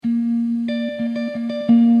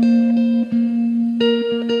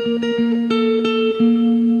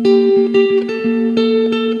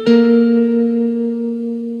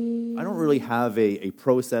have a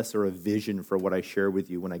process or a vision for what I share with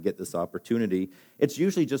you when I get this opportunity. It's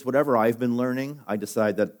usually just whatever I've been learning, I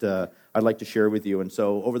decide that I'd like to share with you. And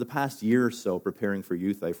so over the past year or so, preparing for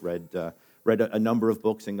youth, I've read a number of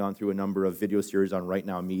books and gone through a number of video series on Right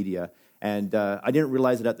Now Media. And I didn't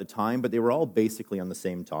realize it at the time, but they were all basically on the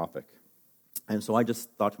same topic. And so I just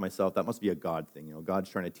thought to myself, that must be a God thing. God's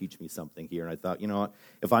trying to teach me something here. And I thought, what,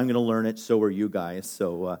 if I'm going to learn it, so are you guys.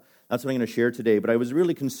 So that's what I'm going to share today. But I was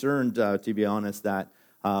really concerned, to be honest, that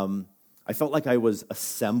I felt like I was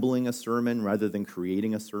assembling a sermon rather than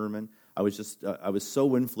creating a sermon. I was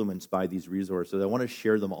so influenced by these resources. I want to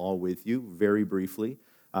share them all with you very briefly,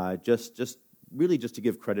 just to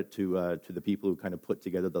give credit to the people who kind of put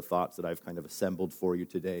together the thoughts that I've kind of assembled for you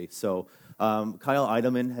today. So Kyle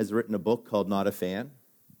Idleman has written a book called Not a Fan.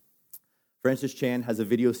 Francis Chan has a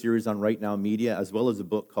video series on Right Now Media, as well as a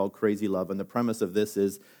book called Crazy Love. And the premise of this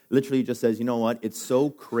is literally just says, you know what, it's so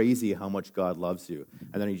crazy how much God loves you.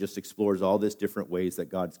 And then he just explores all these different ways that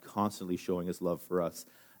God's constantly showing his love for us.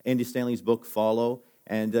 Andy Stanley's book, Follow,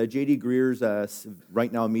 and J.D. Greer's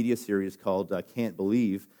Right Now Media series called Can't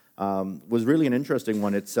Believe was really an interesting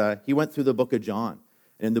one. He went through the book of John.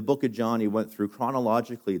 And in the book of John, he went through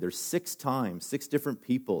chronologically. There's 6 different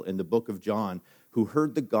people in the book of John who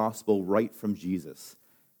heard the gospel right from Jesus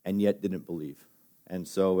and yet didn't believe. And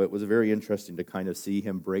so it was very interesting to kind of see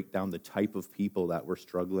him break down the type of people that were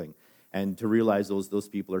struggling and to realize those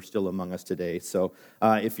people are still among us today. So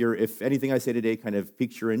if anything I say today kind of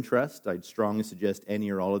piques your interest, I'd strongly suggest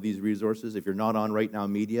any or all of these resources. If you're not on Right Now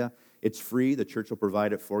Media, it's free. The church will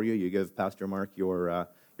provide it for you. You give Pastor Mark your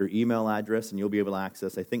email address, and you'll be able to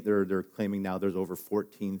access. I think they're claiming now there's over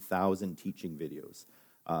 14,000 teaching videos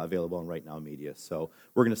available on Right Now Media. So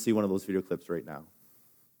we're going to see one of those video clips right now.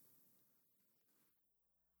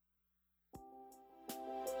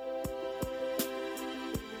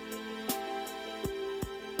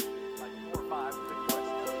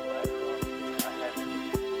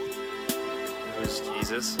 It was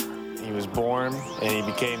Jesus. He was born, and he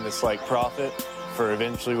became this prophet for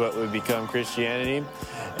eventually what would become Christianity.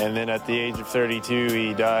 And then at the age of 32,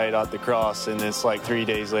 he died on the cross, and it's 3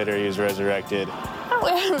 days later he was resurrected. I don't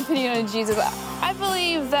really have an opinion on Jesus. I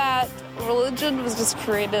believe that religion was just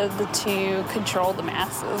created to control the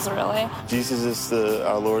masses, really. Jesus is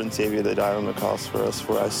our Lord and Savior that died on the cross for us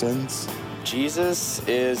for our sins. Jesus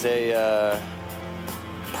is a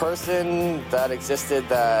person that existed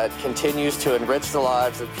that continues to enrich the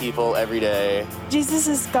lives of people every day. Jesus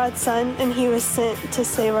is God's son, and he was sent to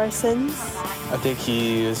save our sins. I think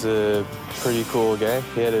he is a pretty cool guy.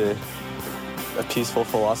 He had a peaceful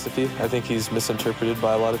philosophy. I think he's misinterpreted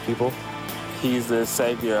by a lot of people. He's the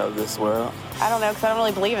savior of this world. I don't know, because I don't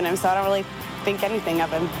really believe in him, so I don't really think anything of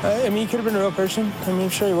him. He could have been a real person. I'm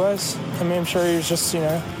sure he was. I'm sure he was just,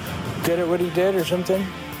 good at what he did or something.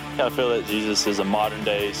 I feel that Jesus is a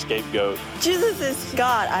modern-day scapegoat. Jesus is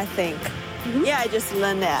God, I think. Mm-hmm. Yeah, I just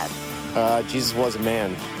learned that. Jesus was a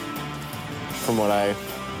man, from what I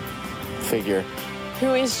figure.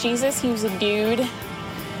 Who is Jesus? He was a dude.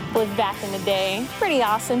 Lived back in the day. Pretty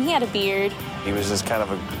awesome. He had a beard. He was just kind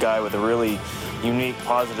of a guy with a really unique,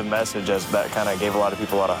 positive message that kind of gave a lot of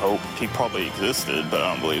people a lot of hope. He probably existed, but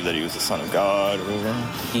I don't believe that he was the Son of God or anything.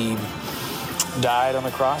 He died on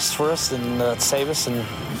the cross for us and to save us and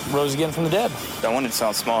rose again from the dead. I wanted to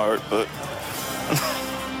sound smart, but...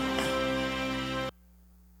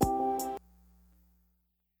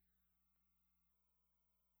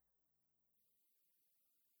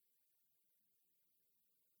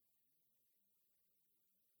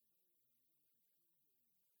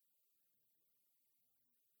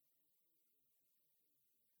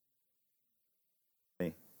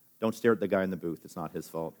 Don't stare at the guy in the booth. It's not his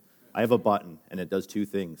fault. I have a button, and it does 2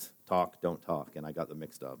 things. Talk, don't talk, and I got them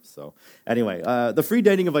mixed up. So anyway, the free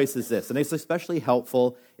dating advice is this, and it's especially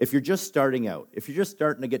helpful if you're just starting out. If you're just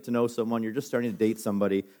starting to get to know someone, you're just starting to date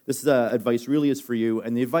somebody, this advice really is for you,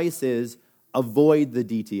 and the advice is avoid the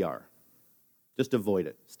DTR. Just avoid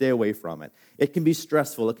it. Stay away from it. It can be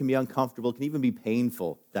stressful. It can be uncomfortable. It can even be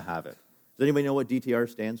painful to have it. Does anybody know what DTR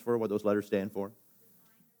stands for, what those letters stand for?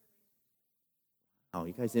 Oh,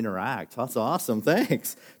 you guys interact. That's awesome.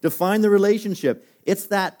 Thanks. Define the relationship. It's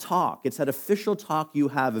that talk. It's that official talk you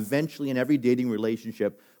have eventually in every dating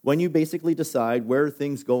relationship when you basically decide where are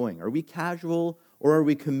things going. Are we casual or are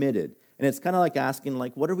we committed? And it's kind of like asking,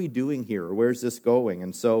 what are we doing here? Or where's this going?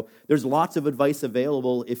 And so there's lots of advice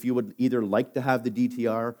available if you would either like to have the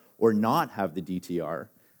DTR or not have the DTR.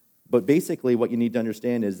 But basically what you need to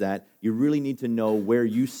understand is that you really need to know where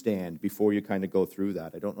you stand before you kind of go through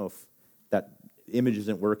that. I don't know if that image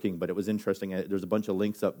isn't working, but it was interesting. There's a bunch of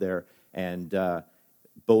links up there, and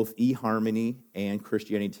both eHarmony and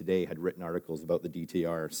Christianity Today had written articles about the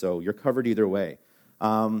DTR, so you're covered either way.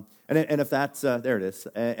 And if that's there it is.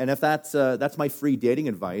 And if that's my free dating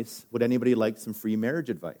advice, would anybody like some free marriage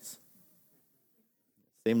advice?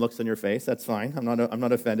 Same looks on your face. That's fine. I'm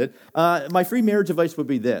not offended. My free marriage advice would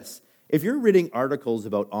be this: if you're reading articles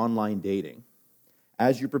about online dating,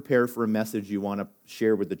 as you prepare for a message you want to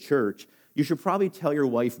share with the church, you should probably tell your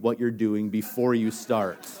wife what you're doing before you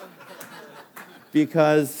start,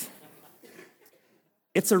 because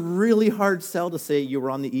it's a really hard sell to say you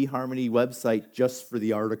were on the eHarmony website just for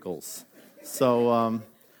the articles. So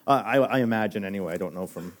I imagine anyway. I don't know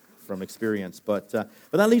from experience, but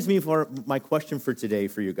that leaves me for my question for today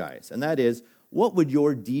for you guys, and that is, what would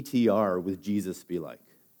your DTR with Jesus be like?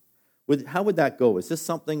 How would that go? Is this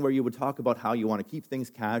something where you would talk about how you want to keep things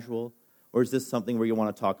casual, or is this something where you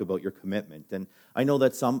want to talk about your commitment? And I know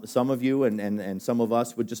that some of you and some of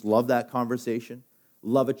us would just love that conversation,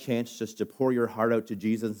 love a chance just to pour your heart out to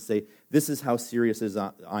Jesus and say, this is how serious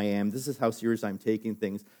I am, this is how serious I'm taking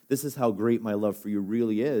things, this is how great my love for you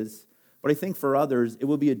really is. But I think for others, it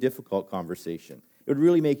would be a difficult conversation. It would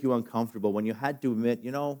really make you uncomfortable when you had to admit,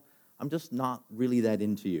 I'm just not really that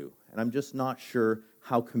into you, and I'm just not sure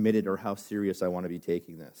how committed or how serious I want to be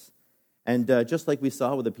taking this. And just like we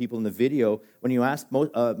saw with the people in the video, when you ask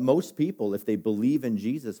most people if they believe in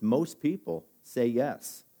Jesus, most people say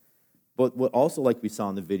yes. But also, like we saw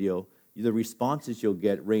in the video, the responses you'll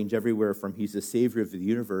get range everywhere from he's the savior of the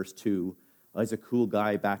universe to he's a cool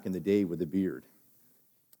guy back in the day with a beard.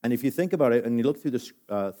 And if you think about it and you look through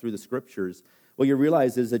the scriptures, what you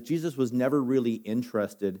realize is that Jesus was never really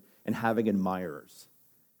interested in having admirers.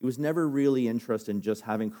 He was never really interested in just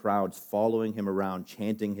having crowds following him around,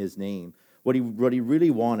 chanting his name. What he really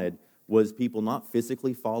wanted was people not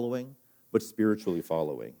physically following, but spiritually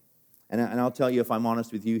following. And I'll tell you, if I'm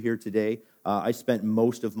honest with you here today, I spent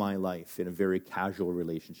most of my life in a very casual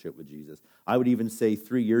relationship with Jesus. I would even say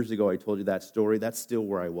 3 years ago, I told you that story. That's still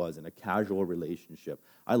where I was, in a casual relationship.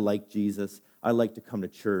 I like Jesus. I like to come to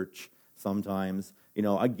church sometimes.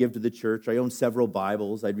 I give to the church. I own several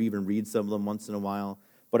Bibles. I'd even read some of them once in a while.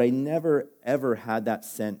 But I never, ever had that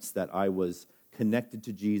sense that I was connected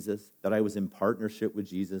to Jesus, that I was in partnership with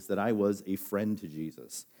Jesus, that I was a friend to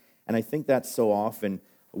Jesus. And I think that's so often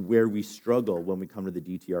where we struggle when we come to the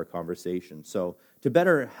DTR conversation. So to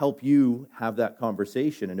better help you have that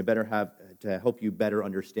conversation and to help you better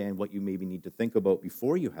understand what you maybe need to think about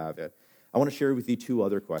before you have it, I want to share with you 2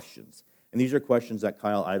 other questions. And these are questions that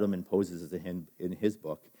Kyle Idleman poses in his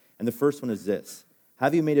book. And the first one is this: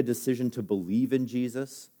 have you made a decision to believe in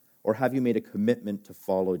Jesus, or have you made a commitment to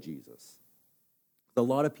follow Jesus? A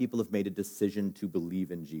lot of people have made a decision to believe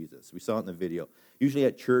in Jesus. We saw it in the video. Usually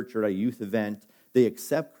at church or at a youth event, they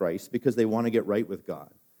accept Christ because they want to get right with God.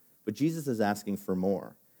 But Jesus is asking for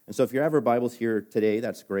more. And so if you have your Bibles here today,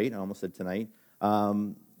 that's great. I almost said tonight.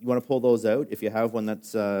 You want to pull those out. If you have one,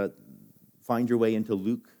 that's find your way into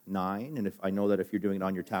Luke 9. And I know that if you're doing it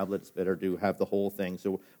on your tablet, it's better to have the whole thing.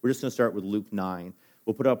 So we're just going to start with Luke 9.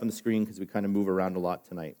 We'll put it up on the screen because we kind of move around a lot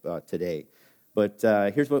today. But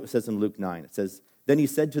here's what it says in Luke 9. It says, "Then he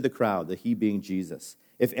said to the crowd," that he being Jesus,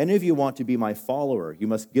 "If any of you want to be my follower, you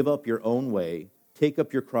must give up your own way, take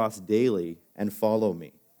up your cross daily, and follow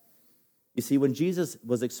me." You see, when Jesus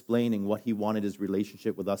was explaining what he wanted his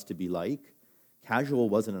relationship with us to be like, casual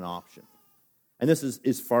wasn't an option. And this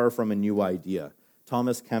is far from a new idea.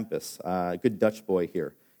 Thomas Kempis, a good Dutch boy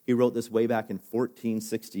here, he wrote this way back in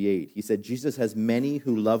 1468. He said, "Jesus has many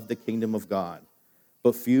who love the kingdom of God,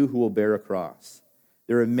 but few who will bear a cross.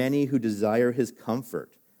 There are many who desire his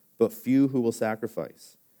comfort, but few who will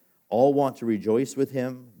sacrifice. All want to rejoice with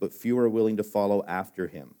him, but few are willing to follow after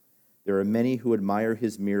him. There are many who admire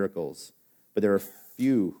his miracles, but there are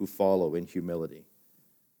few who follow in humility."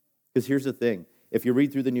 Because here's the thing. If you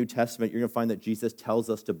read through the New Testament, you're going to find that Jesus tells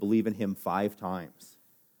us to believe in him 5 times,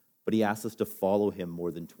 but he asks us to follow him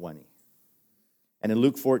more than 20. And in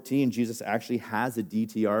Luke 14, Jesus actually has a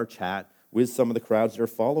DTR chat with some of the crowds that are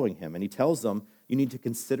following him, and he tells them, you need to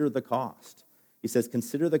consider the cost. He says,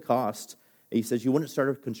 consider the cost. And he says, you wouldn't start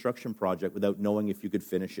a construction project without knowing if you could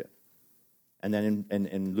finish it. And then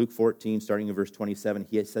in Luke 14, starting in verse 27,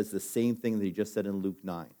 he says the same thing that he just said in Luke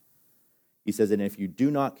 9. He says, "And if you do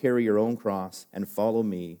not carry your own cross and follow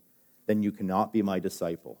me, then you cannot be my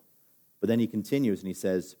disciple." But then he continues and he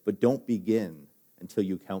says, "But don't begin until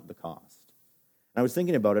you count the cost." And I was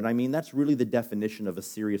thinking about it. I mean, that's really the definition of a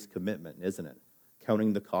serious commitment, isn't it?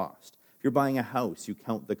 Counting the cost. If you're buying a house, you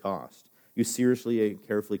count the cost. You seriously and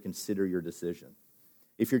carefully consider your decision.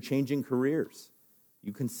 If you're changing careers,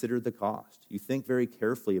 you consider the cost. You think very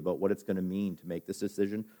carefully about what it's going to mean to make this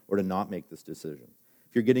decision or to not make this decision.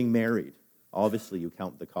 If you're getting married, obviously you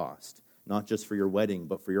count the cost, not just for your wedding,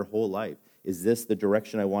 but for your whole life. Is this the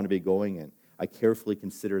direction I want to be going in? I carefully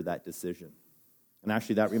consider that decision. And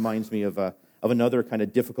actually, that reminds me of another kind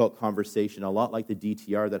of difficult conversation, a lot like the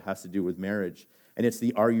DTR that has to do with marriage, and it's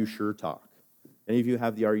the "Are you sure" talk. Any of you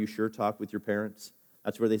have the "Are you sure" talk with your parents?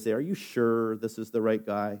 That's where they say, "Are you sure this is the right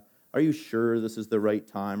guy? Are you sure this is the right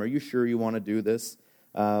time? Are you sure you want to do this?"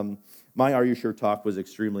 My "Are you sure" talk was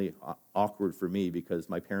extremely awkward for me because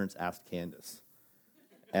my parents asked Candace.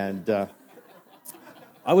 And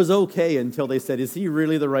I was okay until they said, "Is he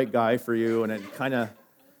really the right guy for you?" And it kind of,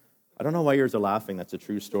 I don't know why yours are laughing. That's a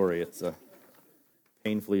true story. It's a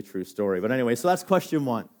painfully true story. But anyway, so that's question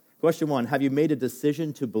one. Question one, have you made a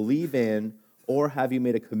decision to believe in or have you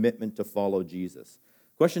made a commitment to follow Jesus?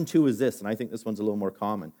 Question two is this, and I think this one's a little more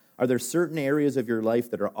common. Are there certain areas of your life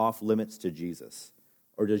that are off limits to Jesus?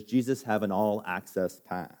 Or does Jesus have an all-access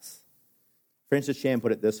pass? Francis Chan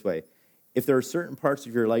put it this way: if there are certain parts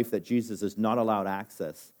of your life that Jesus is not allowed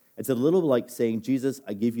access, it's a little like saying, "Jesus,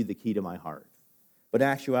 I give you the key to my heart." But in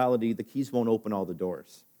actuality, the keys won't open all the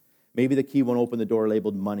doors. Maybe the key won't open the door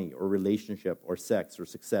labeled money or relationship or sex or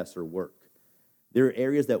success or work. There are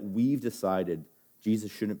areas that we've decided Jesus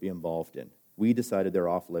shouldn't be involved in. We decided they're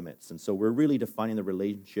off limits. And so we're really defining the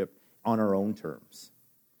relationship on our own terms.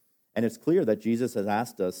 And it's clear that Jesus has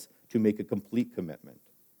asked us to make a complete commitment.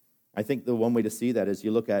 I think the one way to see that is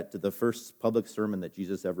you look at the first public sermon that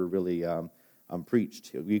Jesus ever really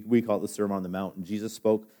preached. We call it the Sermon on the Mount. And Jesus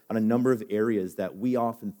spoke on a number of areas that we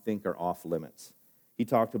often think are off limits. He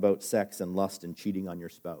talked about sex and lust and cheating on your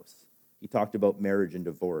spouse. He talked about marriage and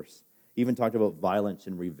divorce. He even talked about violence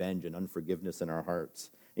and revenge and unforgiveness in our hearts.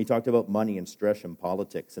 And he talked about money and stress and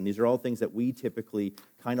politics. And these are all things that we typically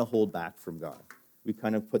kind of hold back from God. We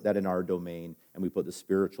kind of put that in our domain, and we put the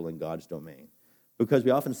spiritual in God's domain. Because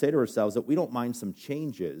we often say to ourselves that we don't mind some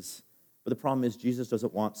changes, but the problem is Jesus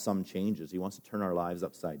doesn't want some changes. He wants to turn our lives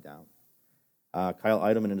upside down. Kyle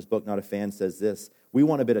Idleman in his book, Not a Fan, says this: we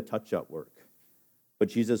want a bit of touch-up work, but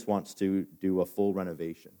Jesus wants to do a full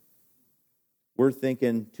renovation. We're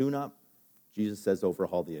thinking tune-up. Jesus says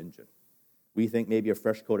overhaul the engine. We think maybe a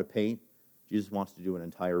fresh coat of paint. Jesus wants to do an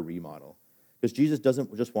entire remodel. Because Jesus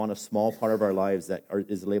doesn't just want a small part of our lives that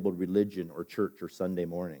is labeled religion or church or Sunday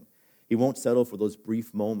morning. He won't settle for those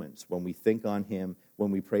brief moments when we think on him,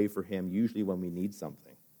 when we pray for him, usually when we need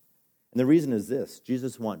something. And the reason is this: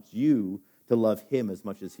 Jesus wants you to love him as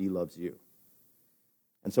much as he loves you.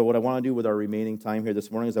 And so what I want to do with our remaining time here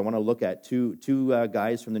this morning is I want to look at two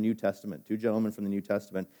guys from the New Testament, two gentlemen from the New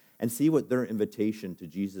Testament, and see what their invitation to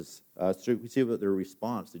Jesus, see what their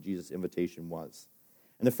response to Jesus' invitation was.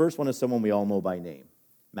 And the first one is someone we all know by name,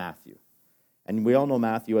 Matthew. And we all know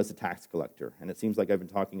Matthew as a tax collector. And it seems like I've been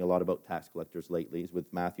talking a lot about tax collectors lately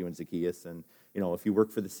with Matthew and Zacchaeus. And, you know, if you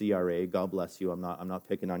work for the CRA, God bless you. I'm not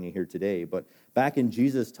picking on you here today. But back in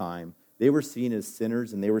Jesus' time, they were seen as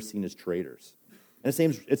sinners and they were seen as traitors. And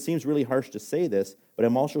it seems really harsh to say this, but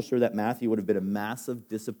I'm also sure that Matthew would have been a massive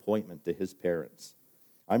disappointment to his parents.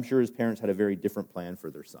 I'm sure his parents had a very different plan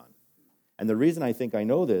for their son. And the reason I think I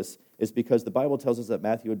know this is because the Bible tells us that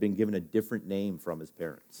Matthew had been given a different name from his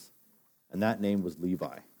parents. And that name was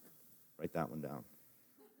Levi. Write that one down.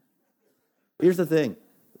 Here's the thing.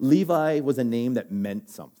 Levi was a name that meant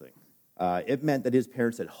something. It meant that his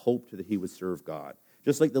parents had hoped that he would serve God.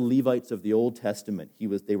 Just like the Levites of the Old Testament,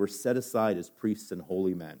 they were set aside as priests and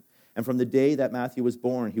holy men. And from the day that Matthew was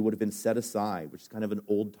born, he would have been set aside, which is kind of an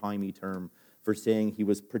old-timey term for saying he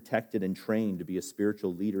was protected and trained to be a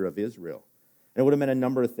spiritual leader of Israel. And it would have meant a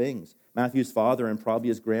number of things. Matthew's father and probably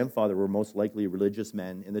his grandfather were most likely religious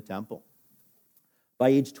men in the temple. By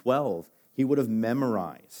age 12, he would have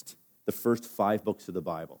memorized the first 5 books of the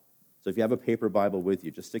Bible. So if you have a paper Bible with you,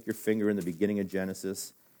 just stick your finger in the beginning of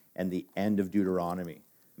Genesis and the end of Deuteronomy.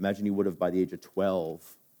 Imagine he would have, by the age of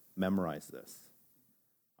 12, memorized this.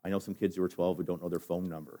 I know some kids who are 12 who don't know their phone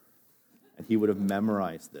number. And he would have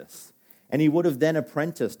memorized this. And he would have then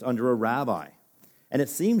apprenticed under a rabbi. And it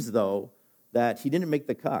seems, though, that he didn't make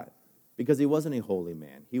the cut because he wasn't a holy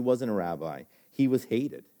man. He wasn't a rabbi. He was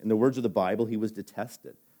hated. In the words of the Bible, he was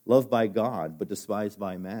detested, loved by God, but despised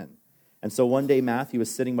by men. And so one day Matthew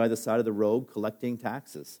is sitting by the side of the road collecting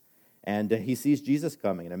taxes. And he sees Jesus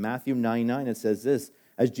coming. And in Matthew 9:9, it says this: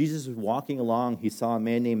 as Jesus was walking along, he saw a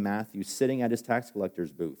man named Matthew sitting at his tax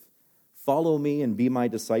collector's booth. "Follow me and be my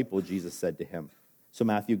disciple," Jesus said to him. So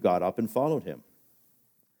Matthew got up and followed him.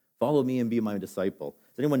 Follow me and be my disciple.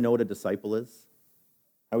 Does anyone know what a disciple is?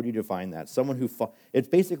 How would you define that? It's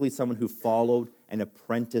basically someone who followed and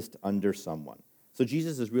apprenticed under someone. So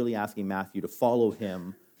Jesus is really asking Matthew to follow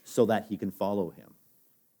him so that he can follow him.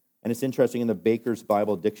 And it's interesting, in the Baker's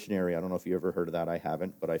Bible Dictionary, I don't know if you ever heard of that, I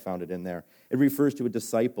haven't, but I found it in there. It refers to a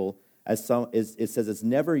disciple as it says it's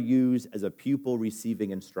never used as a pupil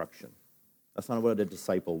receiving instruction. That's not what a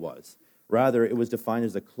disciple was. Rather, it was defined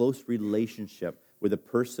as a close relationship with a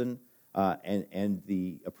person and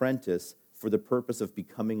the apprentice for the purpose of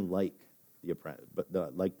becoming like the apprentice,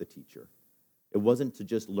 like the teacher. It wasn't to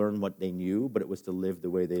just learn what they knew, but it was to live the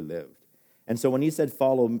way they lived. And so when he said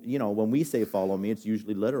follow, when we say follow me, it's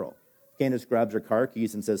usually literal. Candace grabs her car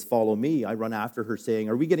keys and says, follow me. I run after her saying,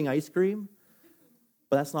 are we getting ice cream?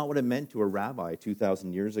 But that's not what it meant to a rabbi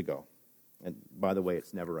 2,000 years ago. And by the way,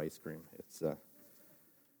 it's never ice cream. It's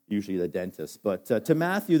usually the dentist. But to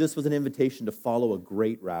Matthew, this was an invitation to follow a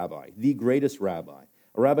great rabbi, the greatest rabbi.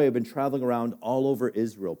 A rabbi who had been traveling around all over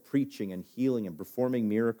Israel, preaching and healing and performing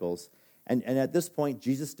miracles. And at this point,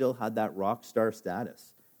 Jesus still had that rock star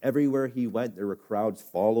status. Everywhere he went, there were crowds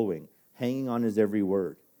following, hanging on his every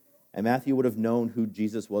word. And Matthew would have known who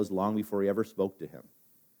Jesus was long before he ever spoke to him.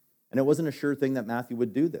 And it wasn't a sure thing that Matthew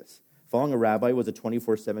would do this. Following a rabbi was a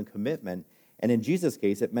 24/7 commitment. And in Jesus'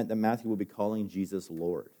 case, it meant that Matthew would be calling Jesus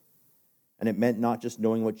Lord. And it meant not just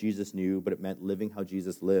knowing what Jesus knew, but it meant living how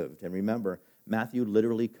Jesus lived. And remember, Matthew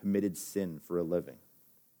literally committed sin for a living.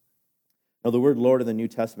 Now, the word Lord in the New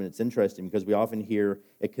Testament, it's interesting because we often hear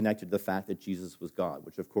it connected to the fact that Jesus was God,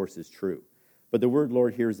 which of course is true. But the word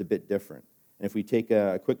Lord here is a bit different. And if we take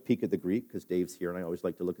a quick peek at the Greek, because Dave's here, and I always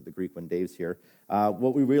like to look at the Greek when Dave's here,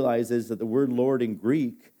 what we realize is that the word Lord in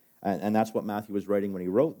Greek, and that's what Matthew was writing when he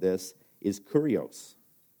wrote this, is kurios.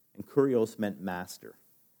 And kurios meant master.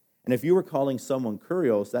 And if you were calling someone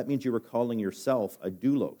kurios, that means you were calling yourself a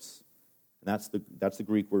doulos. And that's the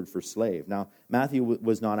Greek word for slave. Now, Matthew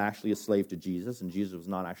was not actually a slave to Jesus, and Jesus was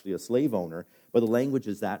not actually a slave owner, but the language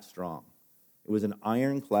is that strong. It was an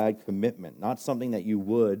ironclad commitment, not something that you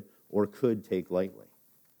would or could take lightly.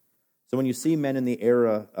 So when you see men in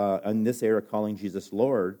this era calling Jesus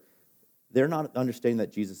Lord, they're not understanding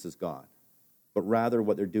that Jesus is God, but rather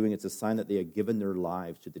what they're doing is a sign that they have given their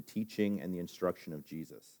lives to the teaching and the instruction of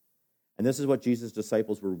Jesus. And this is what Jesus'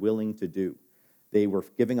 disciples were willing to do. They were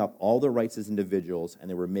giving up all their rights as individuals, and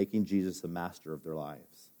they were making Jesus the master of their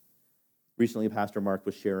lives. Recently, Pastor Mark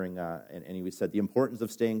was sharing, and he said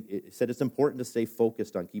it's important to stay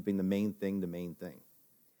focused on keeping the main thing the main thing.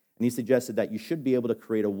 And he suggested that you should be able to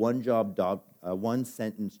create a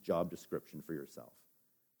one-sentence job description for yourself,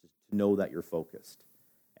 just to know that you're focused.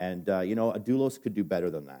 And, a doulos could do better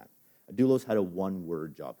than that. A doulos had a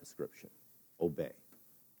one-word job description: obey.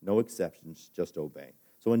 No exceptions, just obey.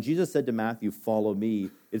 So when Jesus said to Matthew, follow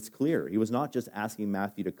me, it's clear. He was not just asking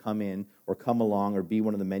Matthew to come in or come along or be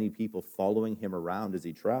one of the many people following him around as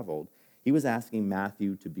he traveled. He was asking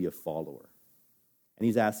Matthew to be a follower. And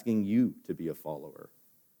he's asking you to be a follower.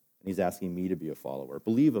 And he's asking me to be a follower.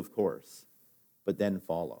 Believe, of course, but then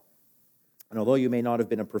follow. And although you may not have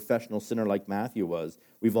been a professional sinner like Matthew was,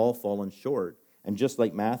 we've all fallen short. And just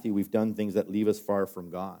like Matthew, we've done things that leave us far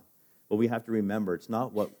from God. But we have to remember, it's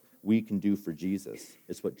not what we can do for Jesus.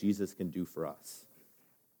 It's what Jesus can do for us.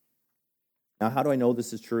 Now, how do I know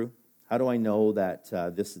this is true? How do I know that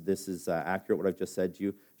this is accurate, what I've just said to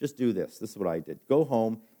you? Just do this. This is what I did. Go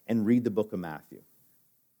home and read the book of Matthew.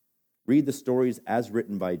 Read the stories as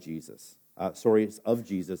written by Jesus. Stories of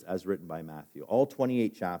Jesus as written by Matthew. All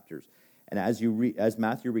 28 chapters. And as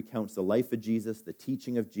Matthew recounts the life of Jesus, the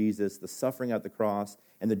teaching of Jesus, the suffering at the cross,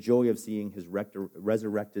 and the joy of seeing his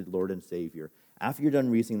resurrected Lord and Savior, after you're done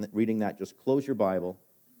reading that, just close your Bible,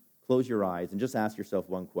 close your eyes, and just ask yourself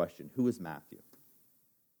one question. Who is Matthew?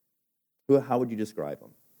 How would you describe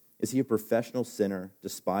him? Is he a professional sinner,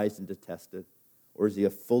 despised and detested? Or is he a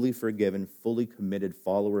fully forgiven, fully committed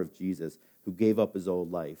follower of Jesus who gave up his old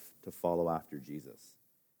life to follow after Jesus?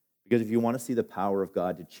 Because if you want to see the power of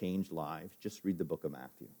God to change lives, just read the book of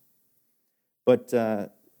Matthew. But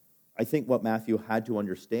I think what Matthew had to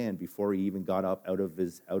understand before he even got up out of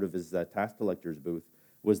his tax collector's booth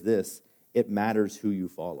was this: it matters who you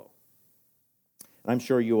follow. And I'm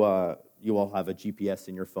sure you all have a GPS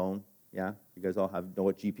in your phone. Yeah, you guys all know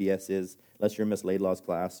what GPS is. Unless you're in Miss Laidlaw's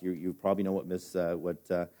class, you probably know what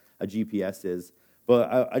a GPS is.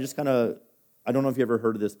 But I just I don't know if you ever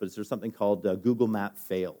heard of this, but there's something called Google Map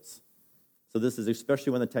fails. So this is,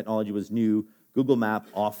 especially when the technology was new, Google Map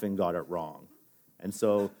often got it wrong. And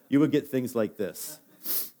so you would get things like this.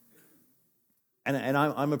 And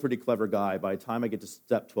I'm a pretty clever guy. By the time I get to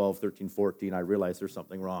step 12, 13, 14, I realize there's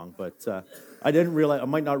something wrong. But I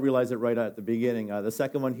might not realize it right at the beginning. The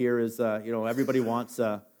second one here is, everybody wants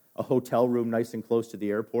a hotel room nice and close to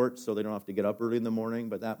the airport so they don't have to get up early in the morning,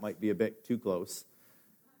 but that might be a bit too close.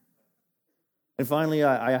 And finally,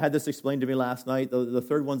 I had this explained to me last night. The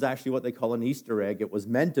third one's actually what they call an Easter egg. It was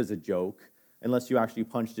meant as a joke, unless you actually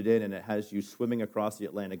punched it in, and it has you swimming across the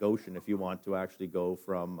Atlantic Ocean if you want to actually go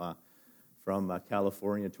from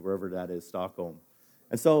California to wherever that is, Stockholm.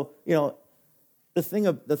 And so, the thing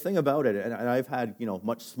about it, and I've had,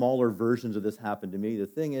 much smaller versions of this happen to me, the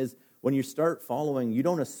thing is, when you start following, you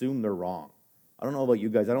don't assume they're wrong. I don't know about you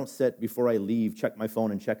guys. I don't sit before I leave, check my phone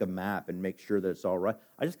and check a map and make sure that it's all right.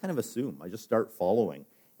 I just kind of assume. I just start following.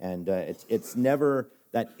 And it's never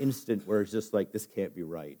that instant where it's just like, this can't be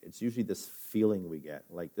right. It's usually this feeling we get,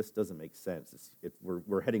 like, this doesn't make sense.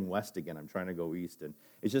 We're heading west again. I'm trying to go east. And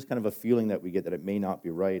it's just kind of a feeling that we get that it may not be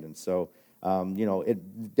right. And so,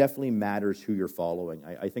 it definitely matters who you're following.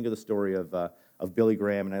 I think of the story of Billy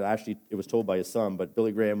Graham, and it was told by his son, but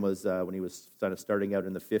Billy Graham was, when he was kind of starting out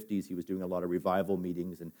in the 50s, he was doing a lot of revival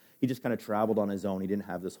meetings, and he just kind of traveled on his own. He didn't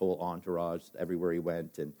have this whole entourage everywhere he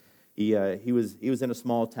went, and he was in a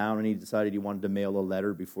small town, and he decided he wanted to mail a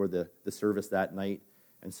letter before the service that night,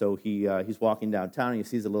 and so he's walking downtown, and he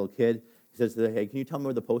sees a little kid. He says, "Hey, can you tell me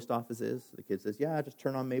where the post office is?" The kid says, "Yeah, just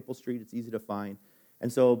turn on Maple Street. It's easy to find."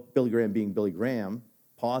 And so Billy Graham, being Billy Graham,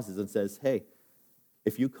 pauses and says, "Hey,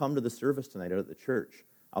 if you come to the service tonight out at the church,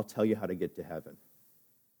 I'll tell you how to get to heaven."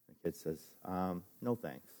 The kid says, "No,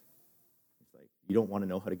 thanks." He's like, "You don't want to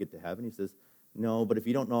know how to get to heaven?" He says, "No, but if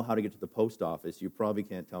you don't know how to get to the post office, you probably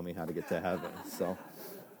can't tell me how to get to heaven." So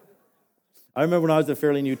I remember when I was a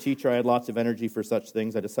fairly new teacher, I had lots of energy for such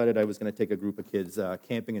things. I decided I was going to take a group of kids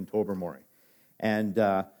camping in Tobermory. And,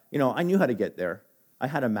 I knew how to get there. I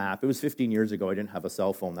had a map. It was 15 years ago. I didn't have a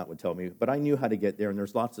cell phone that would tell me, but I knew how to get there, and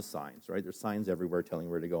there's lots of signs, right? There's signs everywhere telling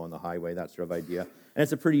where to go on the highway, that sort of idea. And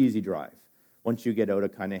it's a pretty easy drive. Once you get out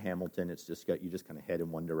of kind of Hamilton, you just kind of head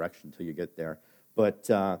in one direction until you get there. But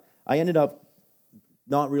I ended up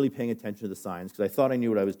not really paying attention to the signs because I thought I knew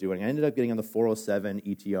what I was doing. I ended up getting on the 407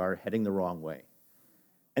 ETR, heading the wrong way.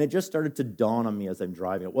 And it just started to dawn on me as I'm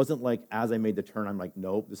driving. It wasn't like as I made the turn, I'm like,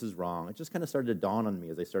 nope, this is wrong. It just kind of started to dawn on me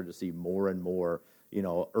as I started to see more and more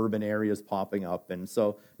urban areas popping up. And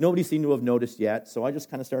so nobody seemed to have noticed yet. So I just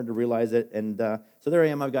kind of started to realize it. And so there I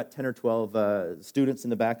am. I've got 10 or 12 students in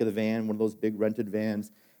the back of the van, one of those big rented vans.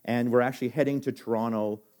 And we're actually heading to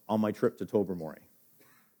Toronto on my trip to Tobermory.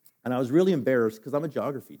 And I was really embarrassed because I'm a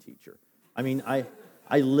geography teacher. I mean, I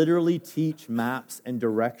literally teach maps and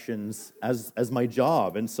directions as my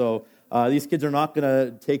job. And so these kids are not going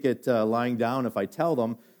to take it lying down if I tell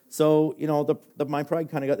them. So, my pride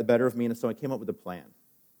kind of got the better of me, and so I came up with a plan.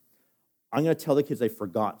 I'm going to tell the kids I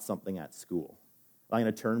forgot something at school. I'm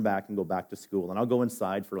going to turn back and go back to school, and I'll go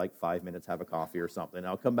inside for like 5 minutes, have a coffee or something, and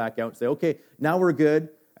I'll come back out and say, okay, now we're good,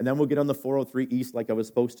 and then we'll get on the 403 East like I was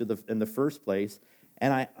supposed to in the first place.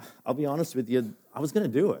 And I'll be honest with you, I was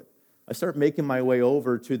going to do it. I start making my way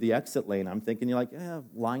over to the exit lane. I'm thinking,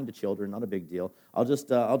 lying to children, not a big deal. I'll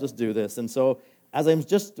just do this. And so as I'm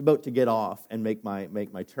just about to get off and make my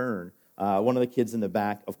turn, one of the kids in the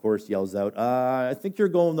back, of course, yells out, "I think you're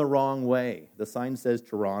going the wrong way. The sign says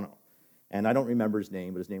Toronto." And I don't remember his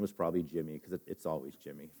name, but his name was probably Jimmy, because it's always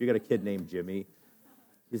Jimmy. If you got a kid named Jimmy,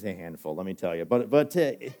 he's a handful, let me tell you. But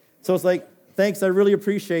so it's like, thanks, I really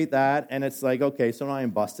appreciate that. And it's like, okay, so now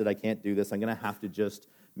I'm busted. I can't do this. I'm going to have to just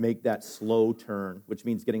make that slow turn, which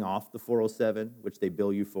means getting off the 407, which they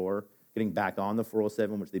bill you for, getting back on the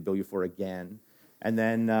 407, which they bill you for again. And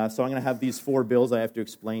then, so I'm going to have these 4 bills I have to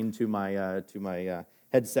explain to my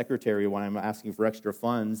head secretary when I'm asking for extra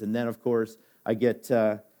funds. And then, of course, I get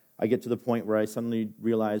to the point where I suddenly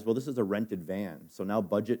realize, well, this is a rented van. So now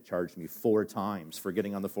budget charged me 4 times for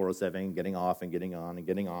getting on the 407, getting off, and getting on, and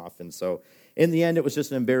getting off. And so in the end, it was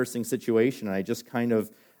just an embarrassing situation. And I just kind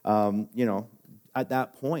of, at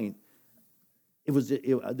that point,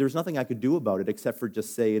 there's nothing I could do about it except for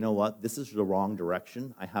just say, you know what, this is the wrong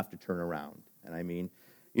direction. I have to turn around. And I mean,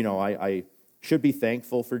 I should be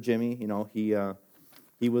thankful for Jimmy.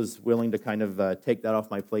 He was willing to kind of take that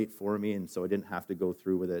off my plate for me, and so I didn't have to go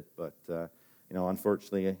through with it. But,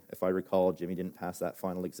 unfortunately, if I recall, Jimmy didn't pass that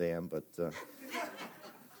final exam. But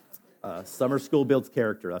summer school builds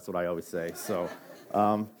character, that's what I always say. So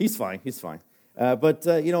he's fine. But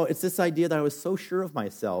it's this idea that I was so sure of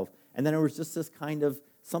myself, and then it was just this kind of,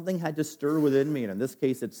 something had to stir within me, and in this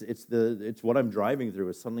case, it's what I'm driving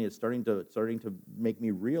through. Suddenly, it's starting to make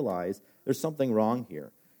me realize there's something wrong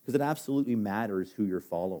here, because it absolutely matters who you're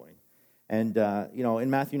following. And in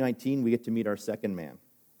Matthew 19, we get to meet our second man.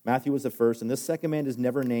 Matthew was the first, and this second man is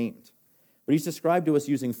never named, but he's described to us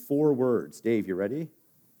using 4 words. Dave, you ready?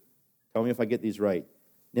 Tell me if I get these right.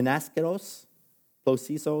 Dinaskeros,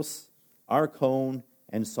 Plosisos, Archon,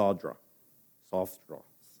 and Sodra.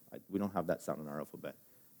 We don't have that sound in our alphabet.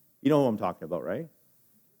 You know who I'm talking about, right?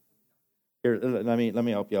 Here, let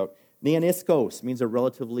me help you out. Neaniskos means a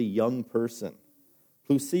relatively young person.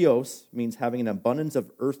 Plusios means having an abundance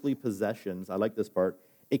of earthly possessions. I like this part.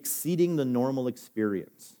 Exceeding the normal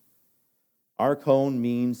experience. Archon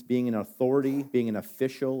means being an authority, being an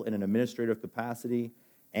official in an administrative capacity.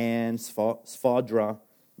 And sphodra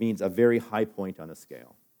means a very high point on a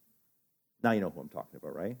scale. Now you know who I'm talking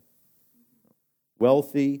about, right?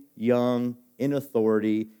 Wealthy, young, in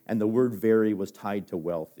authority, and the word very was tied to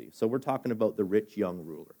wealthy. So we're talking about the rich young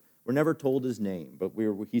ruler. We're never told his name, but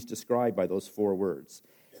he's described by those 4 words.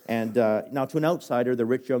 And now to an outsider, the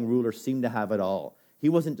rich young ruler seemed to have it all. He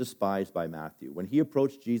wasn't despised by Matthew. When he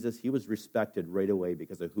approached Jesus, he was respected right away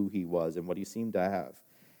because of who he was and what he seemed to have.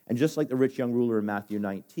 And just like the rich young ruler in Matthew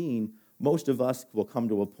 19, most of us will come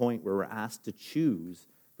to a point where we're asked to choose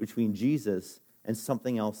between Jesus and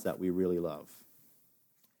something else that we really love.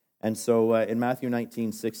 And so in Matthew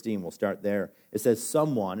 19:16, we'll start there. It says,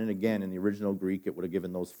 someone, and again, in the original Greek, it would have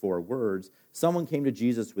given those 4 words. Someone came to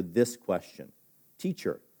Jesus with this question.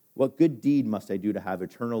 Teacher, what good deed must I do to have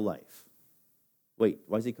eternal life? Wait,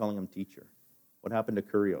 why is he calling him teacher? What happened to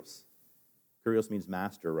Kurios? Kurios means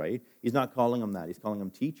master, right? He's not calling him that. He's calling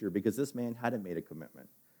him teacher because this man hadn't made a commitment.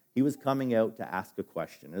 He was coming out to ask a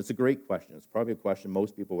question. And it's a great question. It's probably a question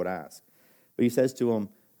most people would ask. But he says to him,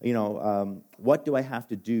 what do I have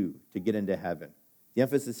to do to get into heaven? The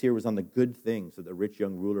emphasis here was on the good things that the rich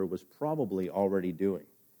young ruler was probably already doing.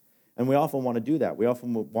 And we often want to do that. We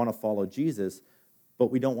often want to follow Jesus,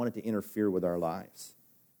 but we don't want it to interfere with our lives.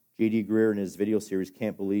 J.D. Greear, in his video series,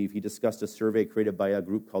 Can't Believe, he discussed a survey created by a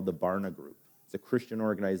group called the Barna Group. It's a Christian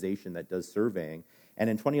organization that does surveying. And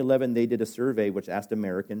in 2011, they did a survey which asked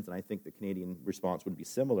Americans, and I think the Canadian response would be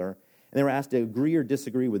similar, and they were asked to agree or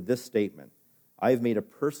disagree with this statement. I have made a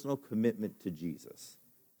personal commitment to Jesus.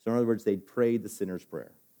 So in other words, they'd prayed the sinner's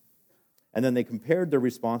prayer. And then they compared their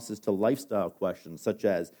responses to lifestyle questions such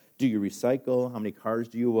as, do you recycle? How many cars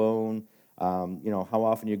do you own? How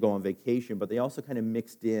often you go on vacation? But they also kind of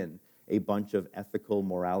mixed in a bunch of ethical,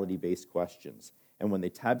 morality-based questions. And when they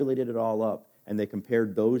tabulated it all up and they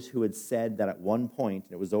compared those who had said that at one point,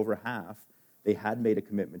 and it was over half, they had made a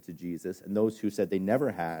commitment to Jesus, and those who said they never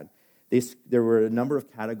had, there were a number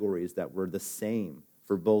of categories that were the same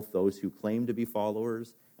for both those who claimed to be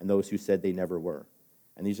followers and those who said they never were.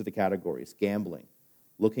 And these are the categories: gambling,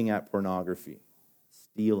 looking at pornography,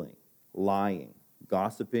 stealing, lying,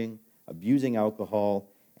 gossiping, abusing alcohol,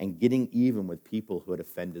 and getting even with people who had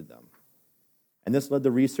offended them. And this led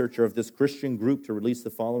the researcher of this Christian group to release the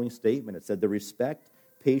following statement. It said, the respect,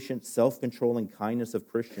 patience, self-control, and kindness of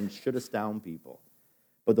Christians should astound people.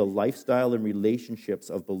 But the lifestyle and relationships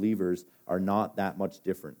of believers are not that much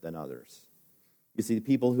different than others. You see, the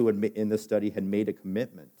people who in this study had made a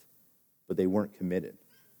commitment, but they weren't committed.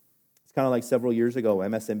 It's kind of like several years ago,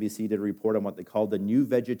 MSNBC did a report on what they called the new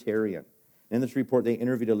vegetarian. And in this report, they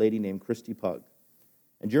interviewed a lady named Christy Pug.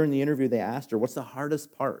 And during the interview, they asked her, what's the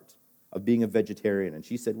hardest part of being a vegetarian? And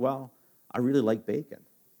she said, well, I really like bacon.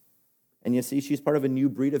 And you see, she's part of a new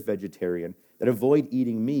breed of vegetarian that avoid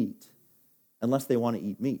eating meat unless they want to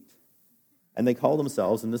eat meat. And they call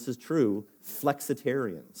themselves, and this is true,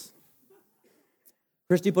 flexitarians.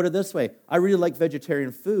 Christy put it this way: I really like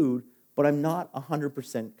vegetarian food, but I'm not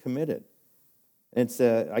 100% committed. And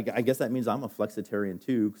I guess that means I'm a flexitarian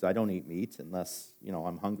too, because I don't eat meat unless,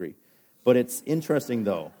 I'm hungry. But it's interesting,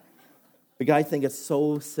 though, because I think it's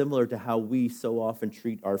so similar to how we so often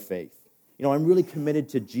treat our faith. I'm really committed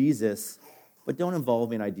to Jesus, but don't involve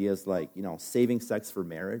me in ideas like, saving sex for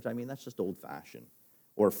marriage. I mean, that's just old-fashioned.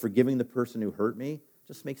 Or forgiving the person who hurt me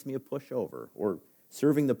just makes me a pushover. Or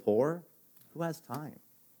serving the poor, who has time?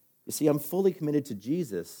 You see, I'm fully committed to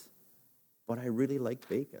Jesus, but I really like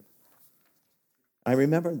bacon. I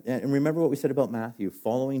remember what we said about Matthew.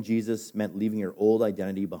 Following Jesus meant leaving your old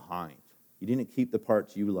identity behind. You didn't keep the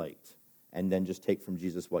parts you liked and then just take from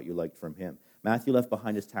Jesus what you liked from him. Matthew left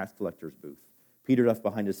behind his tax collector's booth. Peter left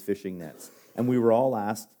behind his fishing nets. And we were all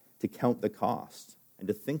asked to count the cost and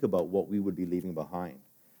to think about what we would be leaving behind.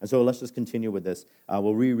 And so let's just continue with this.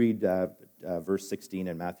 We'll reread verse 16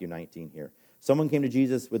 in Matthew 19 here. Someone came to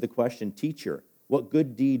Jesus with the question, Teacher, what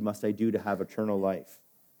good deed must I do to have eternal life?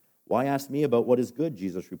 Why ask me about what is good?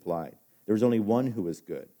 Jesus replied. There is only one who is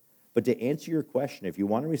good. But to answer your question, if you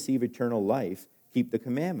want to receive eternal life, keep the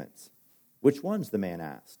commandments. Which ones? The man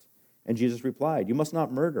asked. And Jesus replied, you must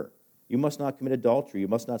not murder. You must not commit adultery. You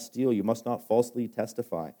must not steal. You must not falsely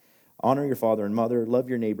testify. Honor your father and mother. Love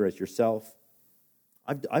your neighbor as yourself.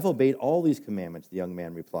 I've obeyed all these commandments, the young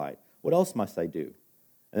man replied. What else must I do?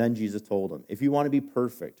 And then Jesus told him, if you want to be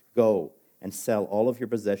perfect, go and sell all of your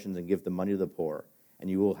possessions and give the money to the poor. and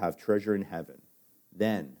you will have treasure in heaven.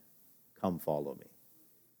 Then come follow me.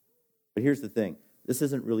 But here's the thing. This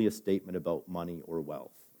isn't really a statement about money or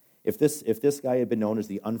wealth. If this guy had been known as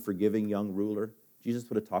the unforgiving young ruler, Jesus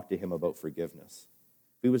would have talked to him about forgiveness.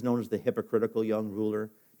 If he was known as the hypocritical young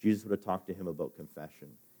ruler, Jesus would have talked to him about confession.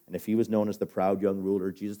 And if he was known as the proud young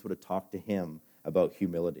ruler, Jesus would have talked to him about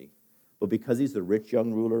humility. But because he's the rich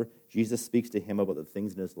young ruler, Jesus speaks to him about the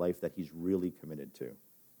things in his life that he's really committed to. And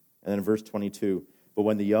then in verse 22, but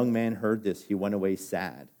when the young man heard this, he went away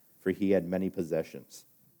sad, for he had many possessions.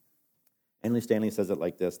 Andy Stanley says it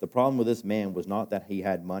like this: the problem with this man was not that he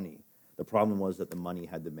had money. The problem was that the money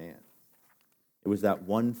had the man. It was that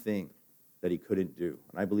one thing that he couldn't do.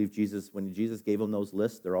 And I believe when Jesus gave him those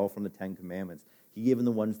lists, they're all from the Ten Commandments. He gave him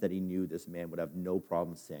the ones that he knew this man would have no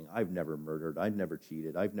problem saying, I've never murdered, I've never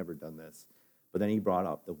cheated, I've never done this. But then he brought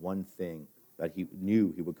up the one thing that he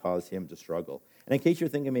knew he would cause him to struggle. And in case you're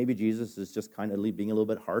thinking maybe Jesus is just kind of being a little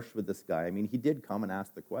bit harsh with this guy, I mean, he did come and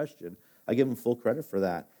ask the question. I give him full credit for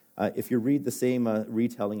that. If you read the same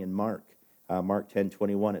retelling in Mark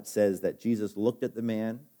 10:21, it says that Jesus looked at the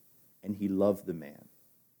man and he loved the man.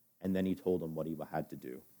 And then he told him what he had to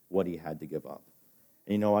do, what he had to give up.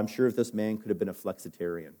 And I'm sure if this man could have been a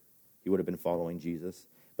flexitarian, he would have been following Jesus.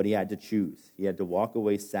 But he had to choose. He had to walk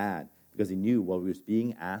away sad because he knew what he was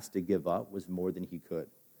being asked to give up was more than he could.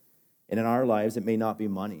 And in our lives, it may not be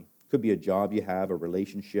money. It could be a job you have, a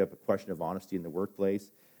relationship, a question of honesty in the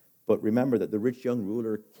workplace. But remember that the rich young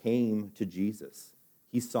ruler came to Jesus.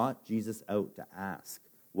 He sought Jesus out to ask,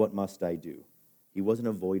 what must I do? He wasn't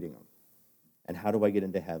avoiding him. And how do I get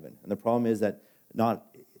into heaven? And the problem isn't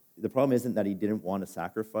that he didn't want to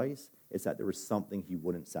sacrifice. It's that there was something he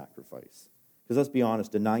wouldn't sacrifice. Because let's be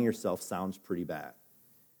honest, denying yourself sounds pretty bad.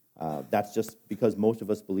 That's just because most of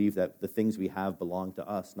us believe that the things we have belong to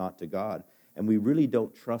us, not to God. And we really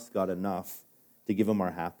don't trust God enough to give him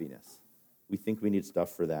our happiness. We think we need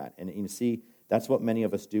stuff for that. And you see, that's what many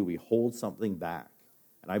of us do. We hold something back.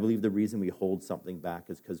 And I believe the reason we hold something back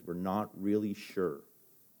is because we're not really sure.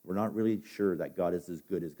 We're not really sure that God is as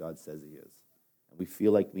good as God says he is. And we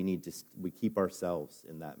feel like we keep ourselves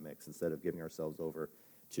in that mix instead of giving ourselves over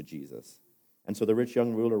to Jesus. And so the rich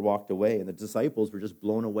young ruler walked away, and the disciples were just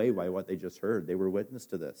blown away by what they just heard. They were witness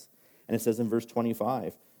to this. And it says in verse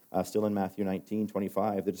 25, still in Matthew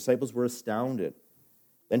 19:25, the disciples were astounded.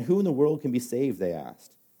 Then who in the world can be saved, they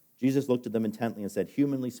asked. Jesus looked at them intently and said,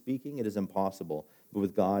 humanly speaking, it is impossible, but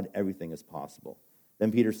with God, everything is possible.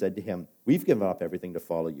 Then Peter said to him, we've given up everything to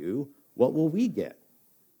follow you. What will we get?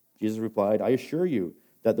 Jesus replied, I assure you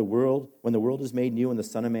that when the world is made new and the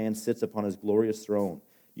Son of Man sits upon his glorious throne,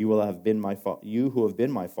 you who have been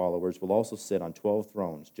my followers will also sit on 12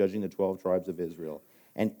 thrones, judging the 12 tribes of Israel.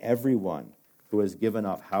 And everyone who has given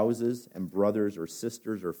up houses and brothers or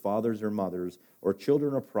sisters or fathers or mothers or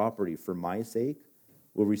children or property for my sake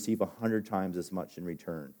will receive 100 times as much in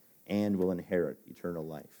return and will inherit eternal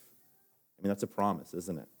life. I mean, that's a promise,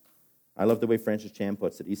 isn't it? I love the way Francis Chan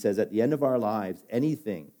puts it. He says, at the end of our lives,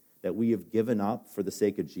 anything that we have given up for the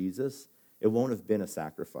sake of Jesus, it won't have been a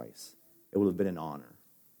sacrifice. It will have been an honor.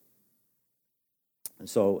 And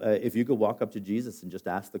so if you could walk up to Jesus and just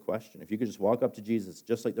ask the question, if you could just walk up to Jesus,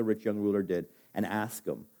 just like the rich young ruler did, and ask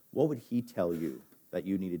him, what would he tell you that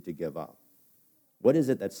you needed to give up? What is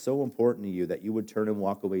it that's so important to you that you would turn and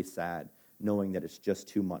walk away sad, knowing that it's just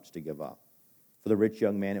too much to give up? For the rich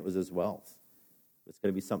young man, it was his wealth. It's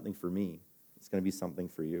going to be something for me. It's going to be something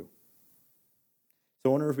for you. So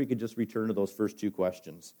I wonder if we could just return to those first two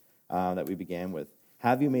questions that we began with.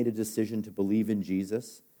 Have you made a decision to believe in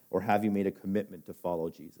Jesus, or have you made a commitment to follow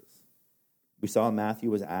Jesus? We saw Matthew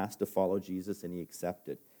was asked to follow Jesus, and he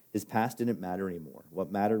accepted. His past didn't matter anymore.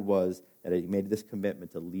 What mattered was that he made this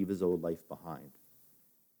commitment to leave his old life behind.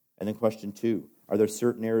 And then question 2, are there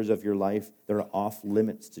certain areas of your life that are off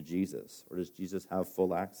limits to Jesus, or does Jesus have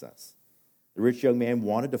full access? The rich young man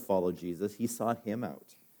wanted to follow Jesus. He sought him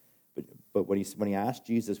out. But when he asked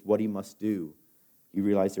Jesus what he must do, he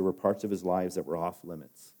realized there were parts of his lives that were off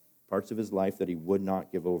limits, parts of his life that he would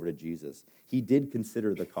not give over to Jesus. He did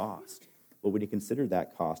consider the cost, but when he considered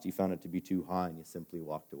that cost, he found it to be too high, and he simply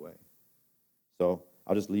walked away. So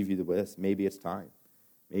I'll just leave you with this. Maybe it's time.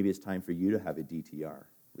 Maybe it's time for you to have a DTR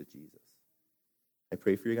with Jesus. I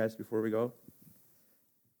pray for you guys before we go.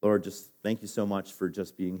 Lord, just thank you so much for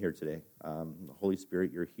just being here today. Holy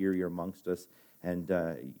Spirit, you're here, you're amongst us, and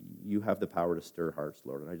you have the power to stir hearts,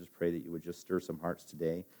 Lord. And I just pray that you would just stir some hearts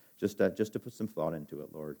today, just to put some thought into it,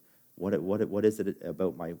 Lord. What is it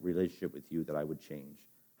about my relationship with you that I would change?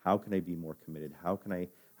 How can I be more committed? How can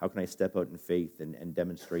I step out in faith and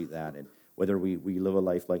demonstrate that? And whether we live a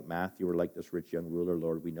life like Matthew or like this rich young ruler,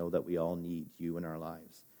 Lord, we know that we all need you in our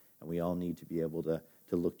lives. And we all need to be able to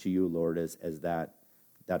look to you, Lord, as that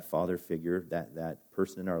father figure, that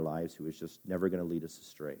person in our lives who is just never going to lead us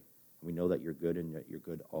astray. And we know that you're good and that you're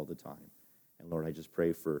good all the time. And Lord, I just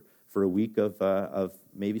pray for a week of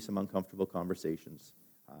maybe some uncomfortable conversations,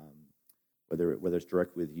 whether it's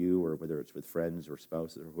direct with you or whether it's with friends or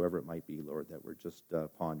spouses or whoever it might be, Lord, that we're just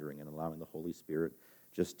pondering and allowing the Holy Spirit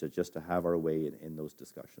just to have our way in those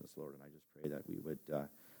discussions, Lord. And I just pray that we would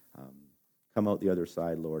come out the other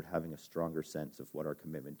side, Lord, having a stronger sense of what our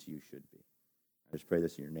commitment to you should be. I just pray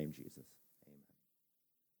this in your name, Jesus.